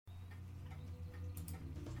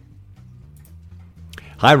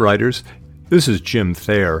Hi, writers. This is Jim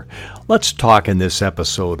Thayer. Let's talk in this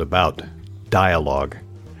episode about dialogue,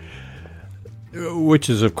 which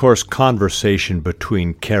is, of course, conversation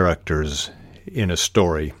between characters in a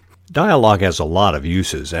story. Dialogue has a lot of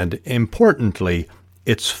uses, and importantly,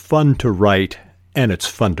 it's fun to write and it's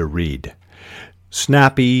fun to read.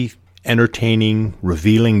 Snappy, entertaining,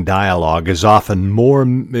 revealing dialogue is often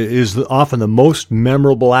the most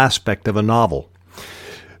memorable aspect of a novel.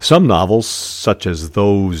 Some novels, such as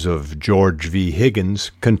those of George V. Higgins,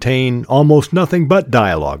 contain almost nothing but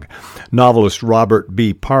dialogue. Novelist Robert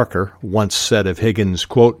B. Parker once said of Higgins,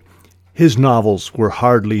 quote, "His novels were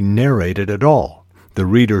hardly narrated at all. The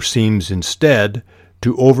reader seems instead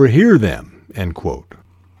to overhear them," end quote.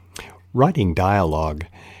 Writing dialogue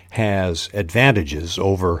has advantages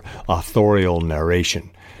over authorial narration.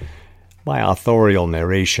 By authorial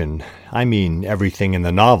narration, I mean everything in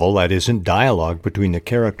the novel that isn't dialogue between the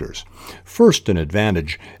characters. First, an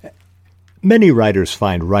advantage. Many writers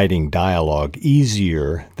find writing dialogue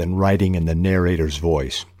easier than writing in the narrator's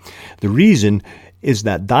voice. The reason is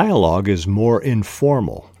that dialogue is more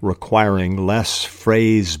informal, requiring less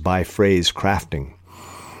phrase-by-phrase crafting.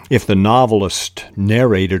 If the novelist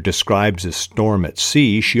narrator describes a storm at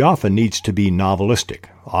sea, she often needs to be novelistic,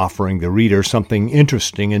 offering the reader something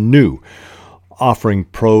interesting and new, offering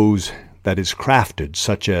prose that is crafted,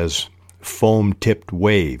 such as foam-tipped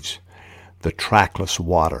waves, the trackless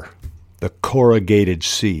water, the corrugated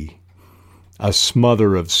sea, a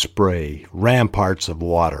smother of spray, ramparts of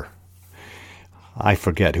water. I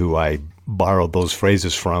forget who I borrowed those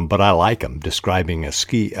phrases from, but I like them, describing a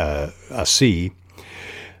sea.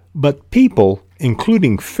 But people,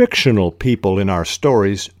 including fictional people in our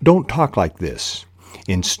stories, don't talk like this.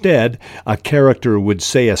 Instead, a character would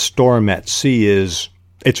say a storm at sea is,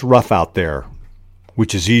 "It's rough out there,"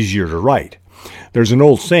 which is easier to write. There's an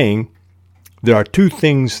old saying, there are two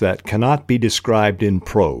things that cannot be described in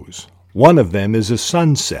prose. One of them is a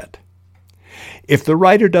sunset. If the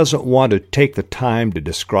writer doesn't want to take the time to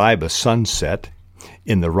describe a sunset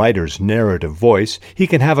in the writer's narrative voice, he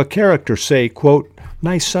can have a character say, quote,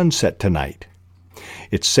 "Nice sunset tonight."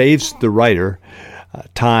 It saves the writer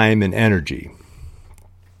time and energy.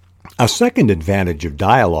 A second advantage of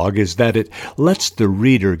dialogue is that it lets the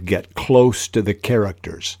reader get close to the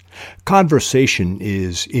characters. Conversation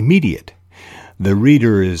is immediate. The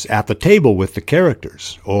reader is at the table with the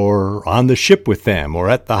characters, or on the ship with them, or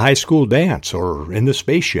at the high school dance, or in the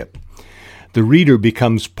spaceship. The reader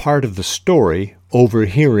becomes part of the story,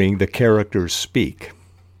 overhearing the characters speak.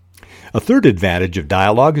 A third advantage of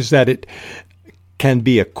dialogue is that it can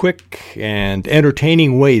be a quick and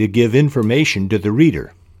entertaining way to give information to the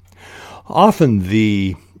reader. Often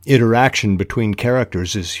the interaction between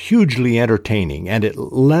characters is hugely entertaining, and it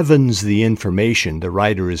leavens the information the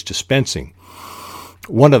writer is dispensing.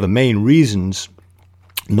 One of the main reasons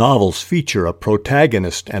novels feature a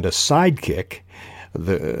protagonist and a sidekick,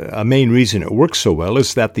 a main reason it works so well,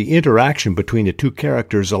 is that the interaction between the two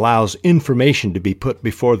characters allows information to be put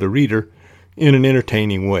before the reader in an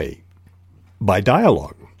entertaining way by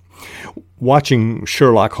dialogue. Watching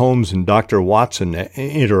Sherlock Holmes and Dr. Watson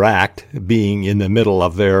interact, being in the middle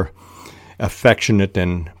of their affectionate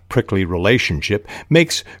and prickly relationship,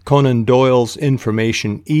 makes Conan Doyle's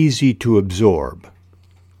information easy to absorb.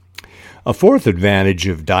 A fourth advantage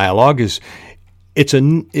of dialogue is it's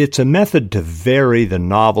a method to vary the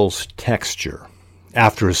novel's texture.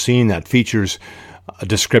 After a scene that features a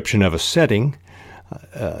description of a setting,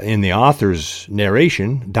 in the author's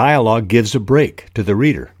narration, dialogue gives a break to the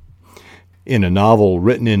reader. In a novel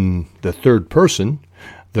written in the third person,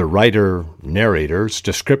 the writer-narrator's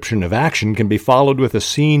description of action can be followed with a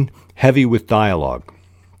scene heavy with dialogue.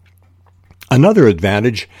 Another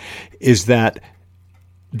advantage is that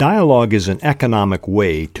dialogue is an economic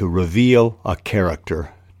way to reveal a character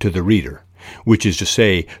to the reader, which is to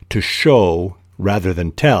say, to show rather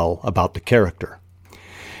than tell about the character.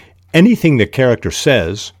 Anything the character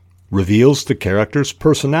says reveals the character's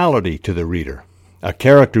personality to the reader. A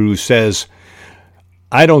character who says,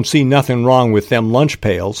 "I don't see nothing wrong with them lunch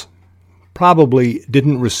pails," probably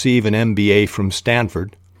didn't receive an MBA from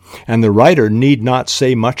Stanford, and the writer need not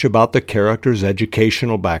say much about the character's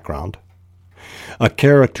educational background. A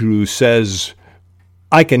character who says,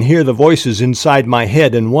 "I can hear the voices inside my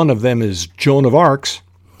head and one of them is Joan of Arc's,"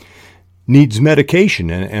 needs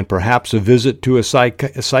medication and perhaps a visit to a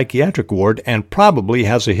psychiatric ward, and probably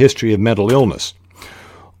has a history of mental illness.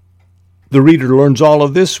 The reader learns all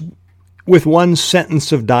of this with one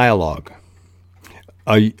sentence of dialogue.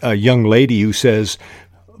 A young lady who says,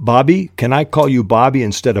 "Bobby, can I call you Bobby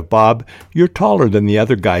instead of Bob? You're taller than the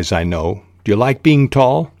other guys I know. Do you like being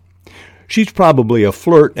tall?" She's probably a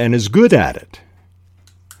flirt and is good at it.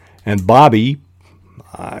 And Bobby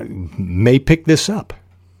may pick this up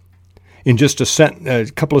in just a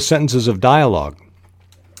couple of sentences of dialogue.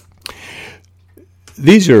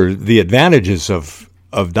 These are the advantages of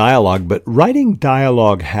dialogue, but writing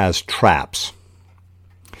dialogue has traps.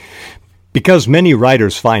 Because many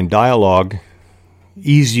writers find dialogue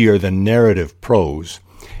easier than narrative prose,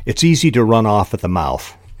 it's easy to run off at the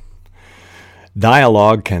mouth.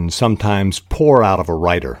 Dialogue can sometimes pour out of a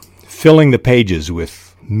writer, filling the pages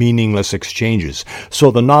with meaningless exchanges, so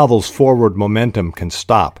the novel's forward momentum can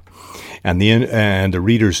stop, and the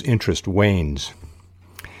reader's interest wanes.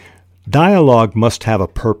 Dialogue must have a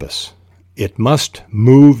purpose. It must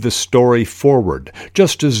move the story forward,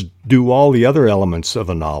 just as do all the other elements of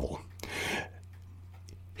a novel.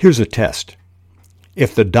 Here's a test.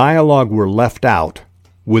 If the dialogue were left out,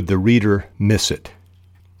 would the reader miss it?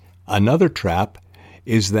 Another trap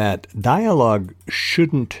is that dialogue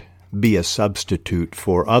shouldn't be a substitute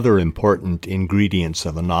for other important ingredients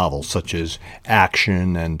of a novel, such as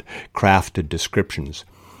action and crafted descriptions.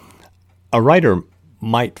 A writer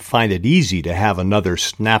might find it easy to have another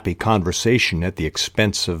snappy conversation at the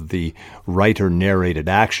expense of the writer-narrated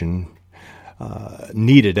action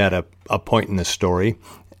needed at a point in the story.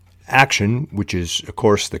 Action, which is, of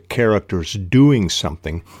course, the characters doing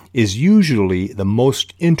something, is usually the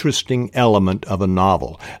most interesting element of a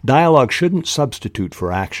novel. Dialogue shouldn't substitute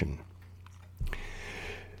for action.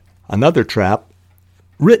 Another trap: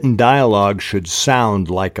 written dialogue should sound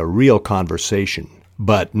like a real conversation,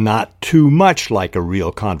 but not too much like a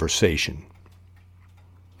real conversation.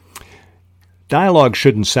 Dialogue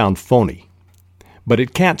shouldn't sound phony, but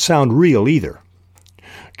it can't sound real either.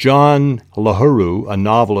 John LaHoureux, a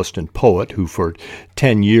novelist and poet who for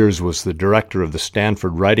 10 years was the director of the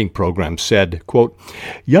Stanford Writing Program, said, quote,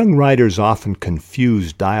 "Young writers often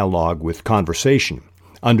confuse dialogue with conversation,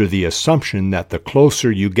 under the assumption that the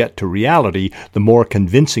closer you get to reality, the more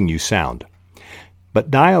convincing you sound. But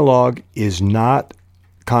dialogue is not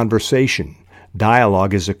conversation.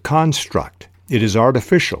 Dialogue is a construct. It is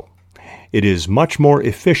artificial. It is much more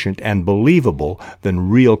efficient and believable than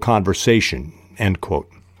real conversation," end quote.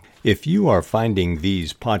 If you are finding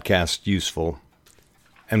these podcasts useful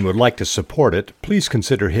and would like to support it, please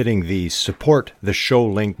consider hitting the Support the Show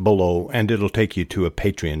link below, and it'll take you to a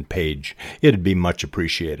Patreon page. It'd be much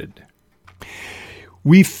appreciated.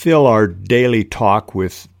 We fill our daily talk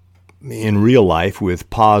in real life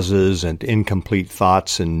with pauses and incomplete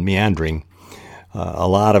thoughts and meandering. A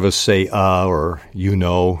lot of us say or you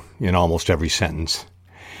know in almost every sentence.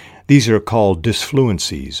 These are called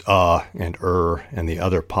disfluencies, and and the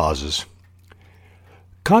other pauses.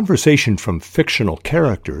 Conversation from fictional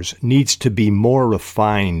characters needs to be more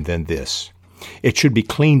refined than this. It should be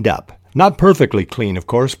cleaned up. Not perfectly clean, of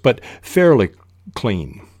course, but fairly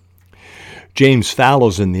clean. James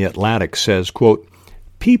Fallows in The Atlantic says, quote,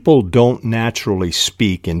 "People don't naturally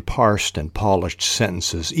speak in parsed and polished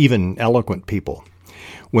sentences, even eloquent people.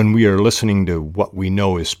 When we are listening to what we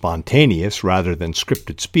know is spontaneous rather than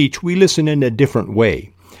scripted speech, we listen in a different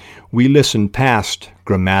way. We listen past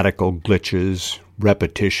grammatical glitches,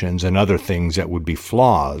 repetitions, and other things that would be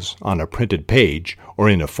flaws on a printed page or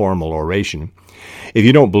in a formal oration. If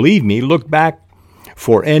you don't believe me, look back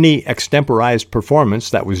for any extemporized performance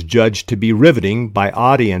that was judged to be riveting by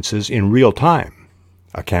audiences in real time.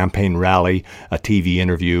 A campaign rally, a TV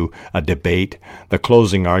interview, a debate, the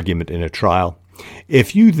closing argument in a trial.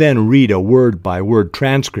 If you then read a word-by-word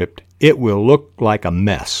transcript, it will look like a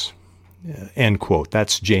mess." End quote.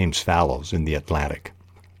 That's James Fallows in The Atlantic.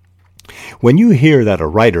 When you hear that a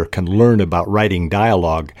writer can learn about writing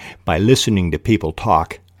dialogue by listening to people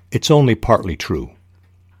talk, it's only partly true.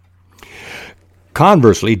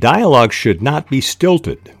 Conversely, dialogue should not be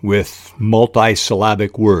stilted with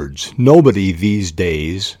multisyllabic words. Nobody these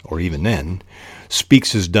days, or even then,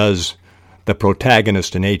 speaks as does the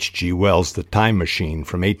protagonist in H.G. Wells' The Time Machine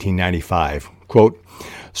from 1895, quote,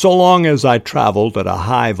 "So long as I traveled at a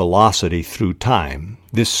high velocity through time,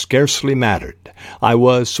 this scarcely mattered. I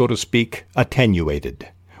was, so to speak, attenuated,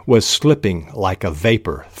 was slipping like a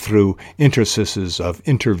vapor through interstices of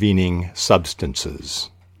intervening substances,"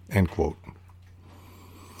 end quote.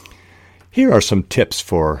 Here are some tips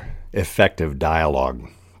for effective dialogue.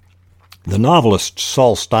 The novelist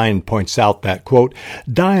Saul Stein points out that, quote,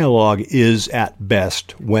 "Dialogue is at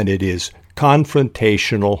best when it is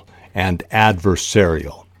confrontational and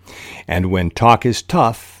adversarial. And when talk is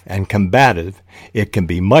tough and combative, it can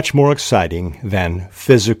be much more exciting than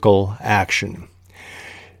physical action."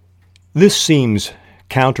 This seems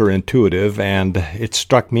counterintuitive, and it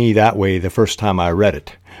struck me that way the first time I read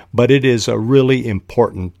it. But it is a really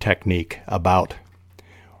important technique about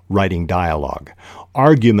writing dialogue.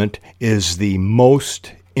 Argument is the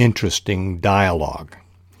most interesting dialogue.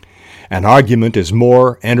 An argument is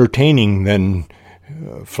more entertaining than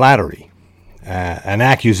flattery. An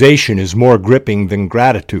accusation is more gripping than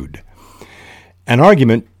gratitude. An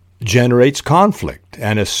argument generates conflict,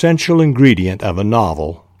 an essential ingredient of a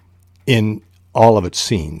novel in all of its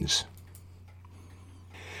scenes.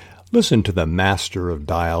 Listen to the master of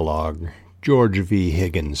dialogue, George V.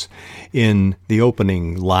 Higgins, in the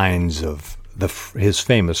opening lines of his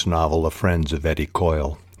famous novel, The Friends of Eddie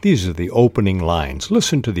Coyle. These are the opening lines.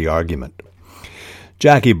 Listen to the argument.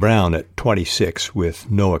 Jackie Brown, at 26, with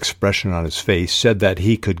no expression on his face, said that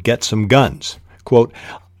he could get some guns. Quote,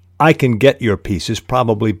 "I can get your pieces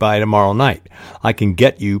probably by tomorrow night. I can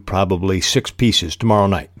get you probably 6 pieces tomorrow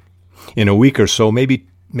night. In a week or so, maybe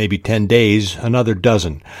 10 days, another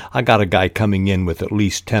dozen. I got a guy coming in with at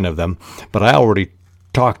least 10 of them, but I already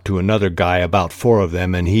talked to another guy about 4 of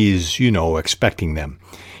them, and he's, expecting them.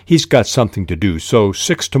 He's got something to do, so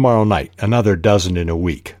 6 tomorrow night, another dozen in a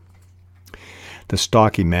week." The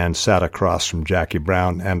stocky man sat across from Jackie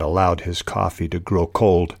Brown and allowed his coffee to grow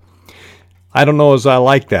cold. "I don't know as I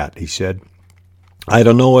like that," he said. "I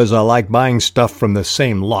don't know as I like buying stuff from the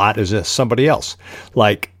same lot as somebody else.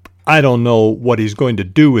 Like, I don't know what he's going to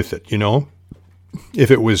do with it,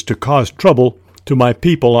 If it was to cause trouble to my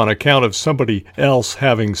people on account of somebody else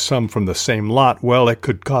having some from the same lot, well, it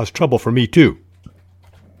could cause trouble for me too."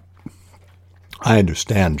 "I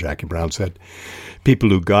understand," Jackie Brown said. People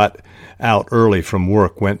who got out early from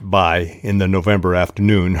work went by in the November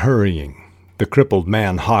afternoon, hurrying. The crippled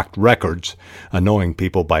man hawked records, annoying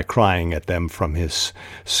people by crying at them from his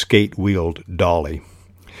skate-wheeled dolly.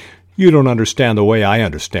 "You don't understand the way I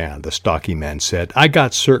understand," the stocky man said. "I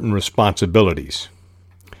got certain responsibilities."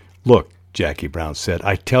 "Look," Jackie Brown said,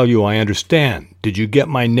 "I tell you I understand. Did you get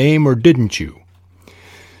my name or didn't you?"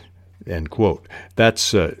 End quote.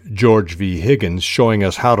 That's George V. Higgins showing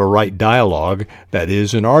us how to write dialogue that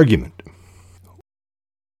is an argument.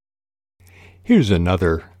 Here's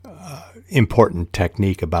another important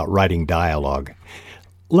technique about writing dialogue.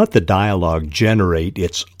 Let the dialogue generate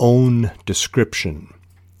its own description.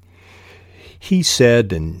 He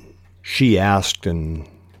said and she asked and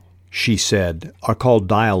she said are called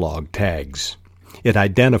dialogue tags. It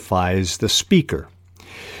identifies the speaker.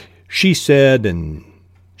 She said and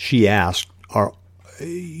she asked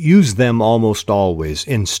use them almost always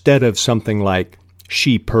instead of something like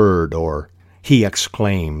she purred or he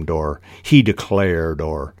exclaimed or he declared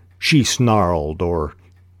or she snarled or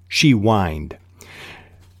she whined.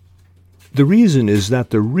 The reason is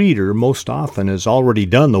that the reader most often has already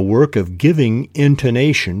done the work of giving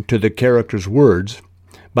intonation to the character's words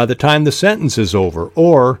by the time the sentence is over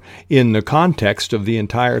or in the context of the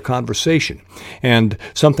entire conversation. And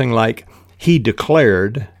something like he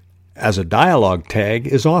declared as a dialogue tag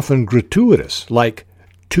is often gratuitous, like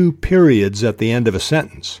 2 periods at the end of a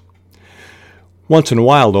sentence. Once in a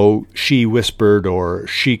while, though, she whispered or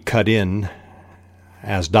she cut in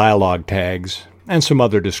as dialogue tags, and some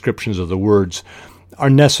other descriptions of the words are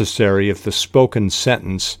necessary if the spoken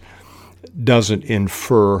sentence doesn't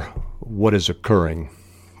infer what is occurring.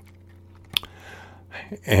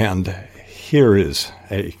 And here is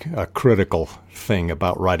a critical thing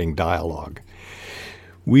about writing dialogue.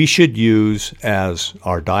 We should use as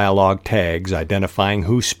our dialogue tags identifying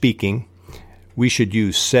who's speaking. We should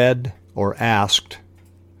use said or asked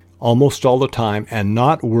almost all the time and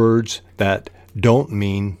not words that don't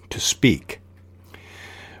mean to speak.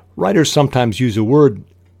 Writers sometimes use a word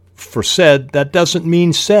for said that doesn't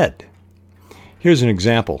mean said. Here's an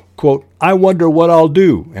example. Quote, "I wonder what I'll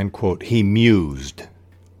do," end quote, "he mused."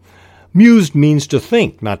 Mused means to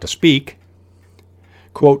think, not to speak.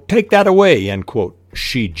 Quote, "Take that away," end quote,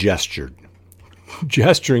 she gestured.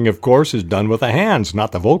 Gesturing, of course, is done with the hands,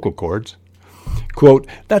 not the vocal cords. Quote,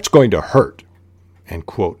 "That's going to hurt," end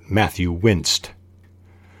quote, Matthew winced.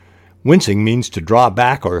 Wincing means to draw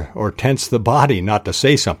back or tense the body, not to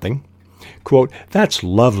say something. Quote, "That's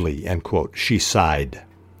lovely," end quote, she sighed.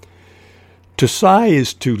 To sigh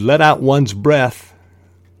is to let out one's breath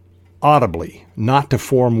audibly, not to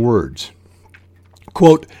form words.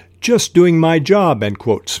 Quote, "Just doing my job," end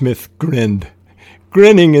quote, Smith grinned.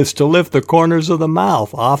 Grinning is to lift the corners of the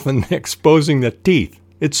mouth, often exposing the teeth.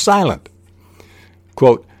 It's silent.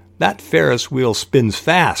 Quote, "That Ferris wheel spins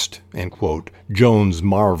fast," end quote, Jones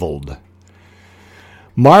marveled.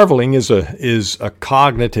 Marveling is a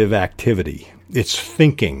cognitive activity. It's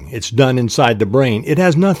thinking. It's done inside the brain. It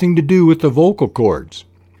has nothing to do with the vocal cords.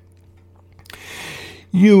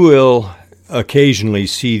 You will occasionally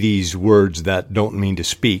see these words that don't mean to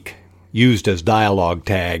speak used as dialogue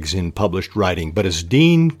tags in published writing, but as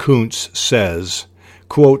Dean Koontz says,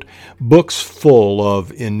 quote, books full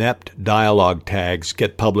of inept dialogue tags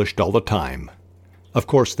get published all the time. Of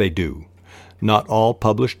course they do. Not all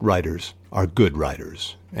published writers are good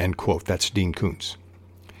writers, end quote. That's Dean Koontz.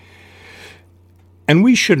 And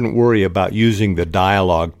we shouldn't worry about using the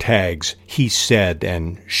dialogue tags he said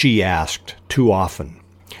and she asked too often.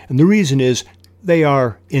 And the reason is they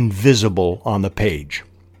are invisible on the page.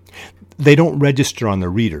 They don't register on the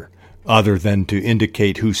reader other than to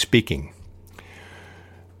indicate who's speaking.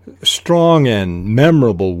 Strong and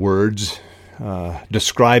memorable words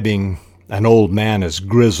describing an old man as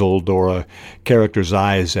grizzled or a character's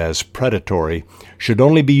eyes as predatory should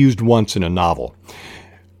only be used once in a novel.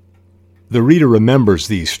 The reader remembers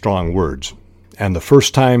these strong words, and the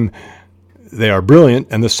first time they are brilliant,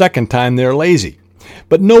 and the second time they're lazy.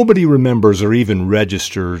 But nobody remembers or even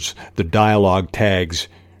registers the dialogue tags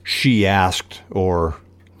she asked or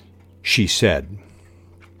she said.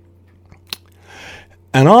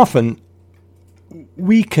 And often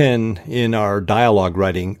we can, in our dialogue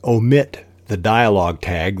writing, omit the dialogue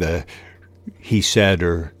tag, the he said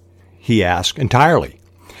or he asked, entirely,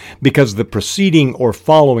 because the preceding or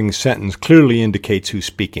following sentence clearly indicates who's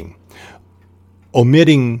speaking.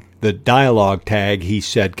 Omitting the dialogue tag he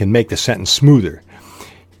said can make the sentence smoother.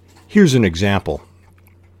 Here's an example.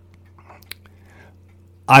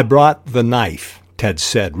 I brought the knife, Ted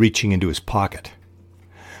said, reaching into his pocket.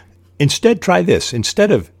 Instead, try this.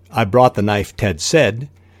 Instead of I brought the knife, Ted said,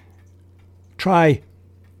 try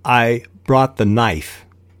I brought the knife.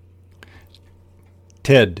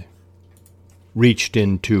 Ted reached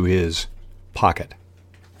into his pocket.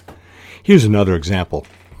 Here's another example.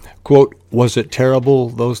 Quote, was it terrible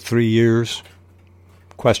those 3 years?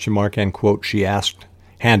 Question mark, end quote, she asked,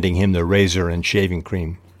 handing him the razor and shaving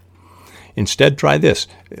cream. Instead, try this.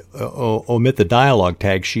 Omit the dialogue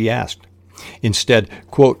tag she asked. Instead,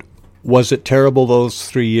 quote, was it terrible those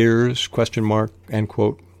 3 years? Question mark, end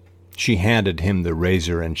quote. She handed him the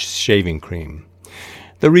razor and shaving cream.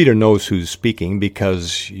 The reader knows who's speaking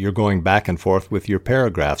because you're going back and forth with your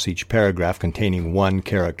paragraphs, each paragraph containing one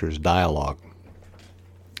character's dialogue.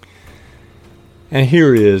 And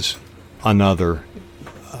here is another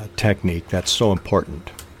technique that's so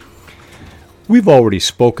important. We've already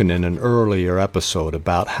spoken in an earlier episode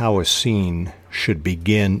about how a scene should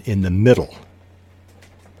begin in the middle.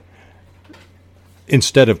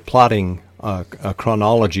 Instead of plotting a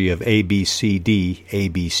chronology of A, B, C, D, A,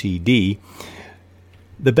 B, C, D,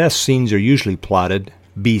 the best scenes are usually plotted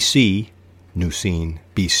BC, new scene,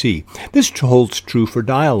 BC. This holds true for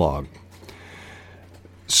dialogue.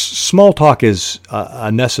 Small talk is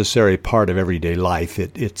a necessary part of everyday life.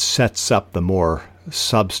 It sets up the more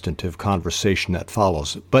substantive conversation that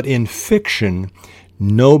follows. But in fiction,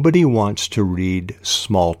 nobody wants to read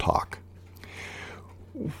small talk.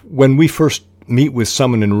 When we first meet with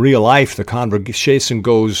someone in real life, the conversation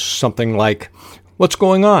goes something like, what's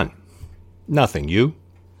going on? Nothing. You?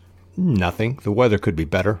 Nothing. The weather could be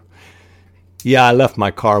better. Yeah, I left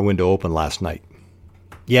my car window open last night.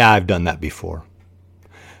 Yeah, I've done that before.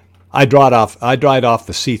 I dried off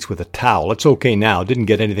the seats with a towel. It's okay now. Didn't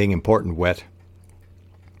get anything important wet.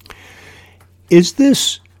 Is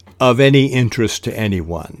this of any interest to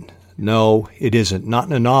anyone? No, it isn't. Not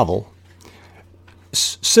in a novel.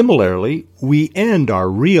 Similarly, we end our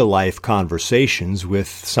real-life conversations with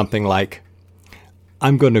something like,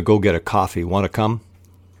 I'm going to go get a coffee. Want to come?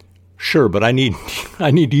 Sure, but I need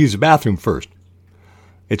to use the bathroom first.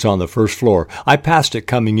 It's on the first floor. I passed it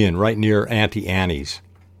coming in, right near Auntie Annie's.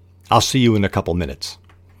 I'll see you in a couple minutes.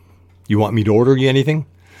 You want me to order you anything?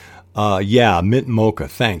 Yeah, mint mocha,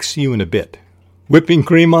 thanks. See you in a bit. Whipping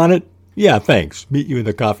cream on it? Yeah, thanks. Meet you in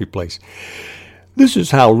the coffee place. This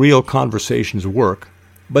is how real conversations work,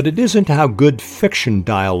 but it isn't how good fiction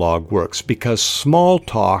dialogue works because small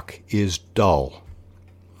talk is dull.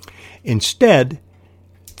 Instead,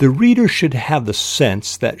 the reader should have the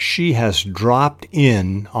sense that she has dropped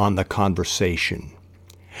in on the conversation.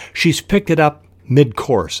 She's picked it up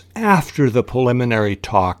mid-course, after the preliminary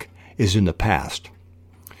talk is in the past.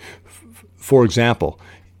 For example,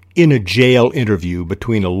 in a jail interview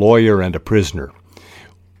between a lawyer and a prisoner,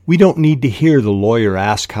 we don't need to hear the lawyer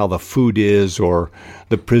ask how the food is or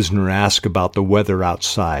the prisoner ask about the weather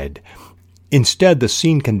outside. Instead, the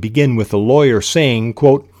scene can begin with the lawyer saying,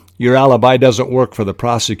 quote, your alibi doesn't work for the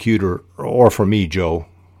prosecutor or for me, Joe,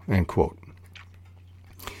 end quote.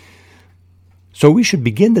 So we should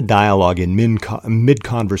begin the dialogue in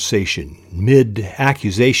mid-conversation,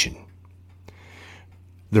 mid-accusation.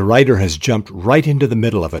 The writer has jumped right into the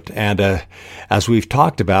middle of it, and as we've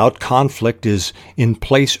talked about, conflict is in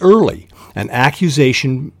place early, an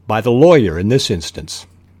accusation by the lawyer in this instance.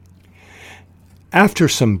 After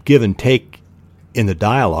some give and take in the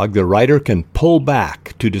dialogue, the writer can pull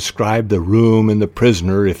back to describe the room and the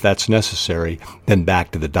prisoner if that's necessary, then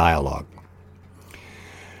back to the dialogue.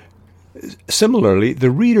 Similarly,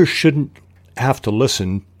 the reader shouldn't have to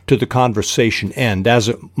listen to the conversation end as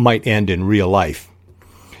it might end in real life.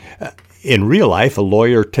 In real life, a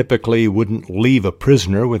lawyer typically wouldn't leave a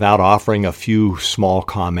prisoner without offering a few small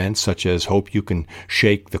comments, such as, "Hope you can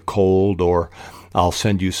shake the cold," or "I'll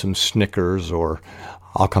send you some Snickers," or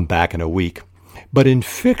 "I'll come back in a week." But in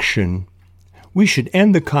fiction, we should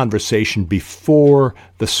end the conversation before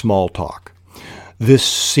the small talk. This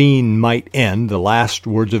scene might end, the last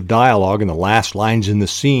words of dialogue and the last lines in the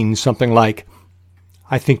scene, something like,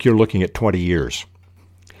 "I think you're looking at 20 years.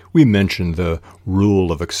 We mentioned the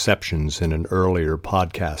rule of exceptions in an earlier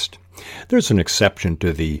podcast. There's an exception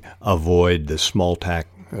to the avoid the small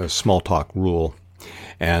talk rule,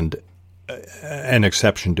 and an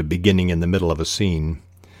exception to beginning in the middle of a scene.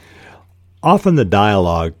 Often the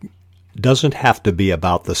dialogue doesn't have to be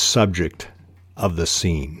about the subject of the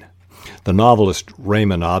scene. The novelist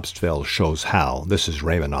Raymond Obstfeld shows how. This is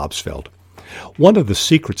Raymond Obstfeld. One of the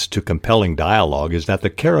secrets to compelling dialogue is that the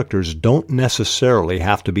characters don't necessarily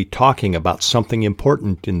have to be talking about something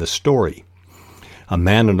important in the story. A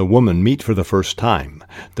man and a woman meet for the first time.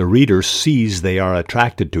 The reader sees they are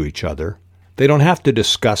attracted to each other. They don't have to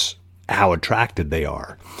discuss how attracted they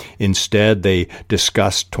are. Instead, they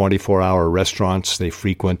discuss 24-hour restaurants they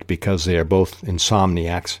frequent because they are both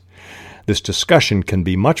insomniacs. This discussion can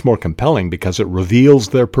be much more compelling because it reveals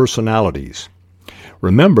their personalities.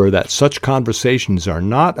 Remember that such conversations are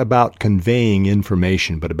not about conveying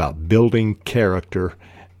information, but about building character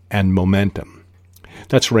and momentum.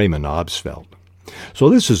 That's Raymond Obstfeld. So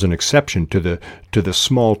this is an exception to the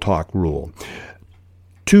small talk rule.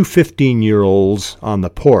 Two 15-year-olds on the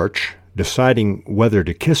porch deciding whether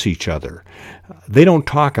to kiss each other. They don't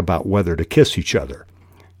talk about whether to kiss each other,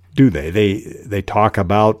 do they? They talk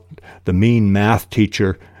about the mean math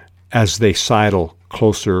teacher as they sidle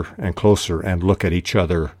closer and closer and look at each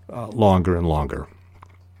other longer and longer.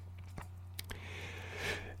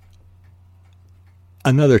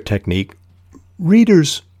 Another technique,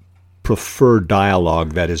 readers prefer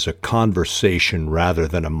dialogue that is a conversation rather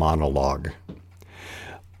than a monologue.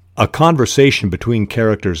 A conversation between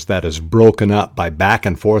characters that is broken up by back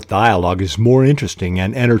and forth dialogue is more interesting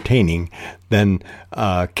and entertaining than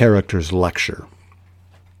a character's lecture.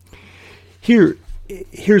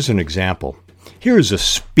 Here's an example. Here's a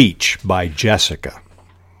speech by Jessica.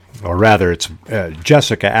 Or rather, it's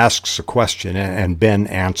Jessica asks a question and Ben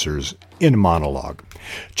answers in a monologue.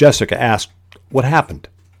 Jessica asked, "What happened?"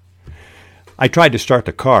 "I tried to start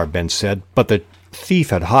the car," Ben said, "but the thief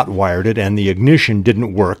had hot-wired it and the ignition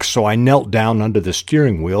didn't work, so I knelt down under the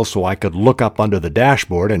steering wheel so I could look up under the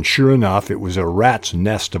dashboard, and sure enough, it was a rat's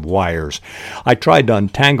nest of wires. I tried to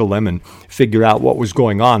untangle them and figure out what was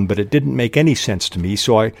going on, but it didn't make any sense to me,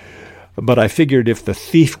 but I figured if the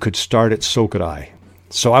thief could start it, so could I.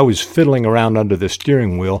 So I was fiddling around under the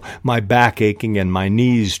steering wheel, my back aching and my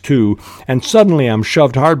knees too, and suddenly I'm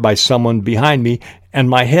shoved hard by someone behind me, and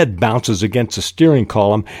my head bounces against the steering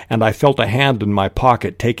column, and I felt a hand in my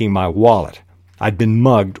pocket taking my wallet. I'd been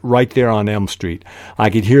mugged right there on Elm Street. I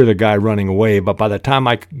could hear the guy running away, but by the time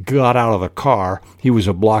I got out of the car, he was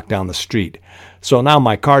a block down the street. So now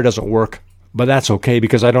my car doesn't work, but that's okay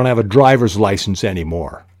because I don't have a driver's license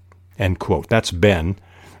anymore." End quote. That's Ben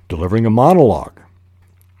delivering a monologue.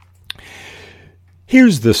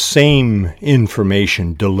 Here's the same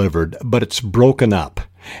information delivered, but it's broken up.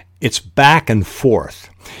 It's back and forth.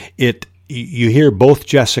 You hear both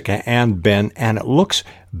Jessica and Ben, and it looks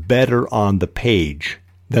better on the page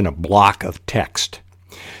than a block of text.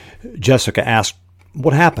 Jessica asked,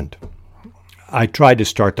 "What happened?" "I tried to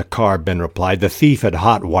start the car," Ben replied. "The thief had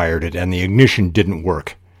hot-wired it, and the ignition didn't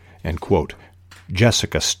work." End quote.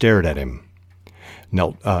 Jessica stared at him.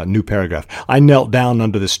 New paragraph. "I knelt down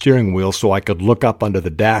under the steering wheel so I could look up under the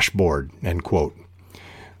dashboard." End quote.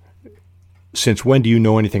 "Since when do you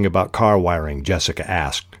know anything about car wiring?" Jessica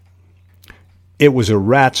asked. "It was a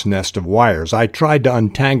rat's nest of wires. I tried to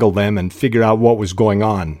untangle them and figure out what was going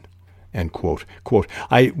on." End quote. Quote,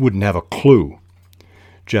 "I wouldn't have a clue."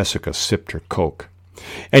 Jessica sipped her Coke.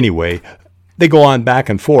 Anyway, they go on back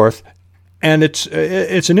and forth, and it's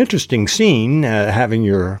an interesting scene, having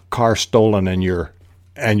your car stolen and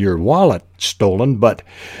your wallet stolen, but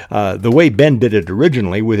the way Ben did it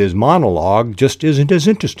originally with his monologue just isn't as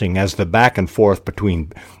interesting as the back and forth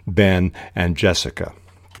between Ben and Jessica.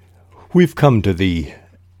 We've come to the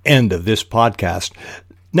end of this podcast.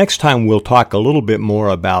 Next time we'll talk a little bit more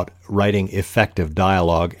about writing effective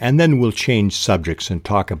dialogue, and then we'll change subjects and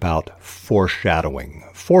talk about foreshadowing.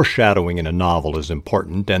 Foreshadowing in a novel is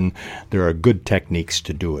important, and there are good techniques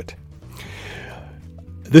to do it.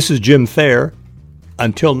 This is Jim Thayer.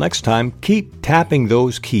 Until next time, keep tapping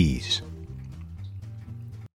those keys.